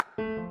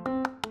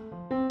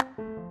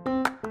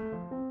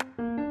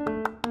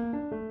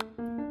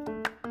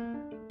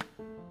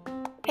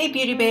Hey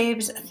beauty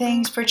babes,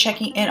 thanks for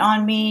checking in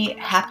on me.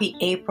 Happy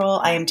April.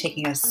 I am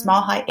taking a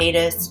small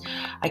hiatus.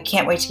 I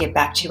can't wait to get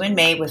back to you in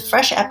May with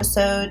fresh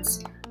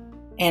episodes,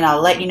 and I'll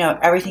let you know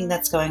everything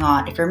that's going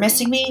on. If you're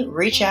missing me,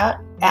 reach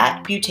out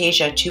at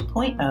Beautasia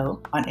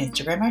 2.0 on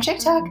Instagram or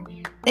TikTok.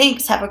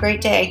 Thanks. Have a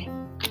great day.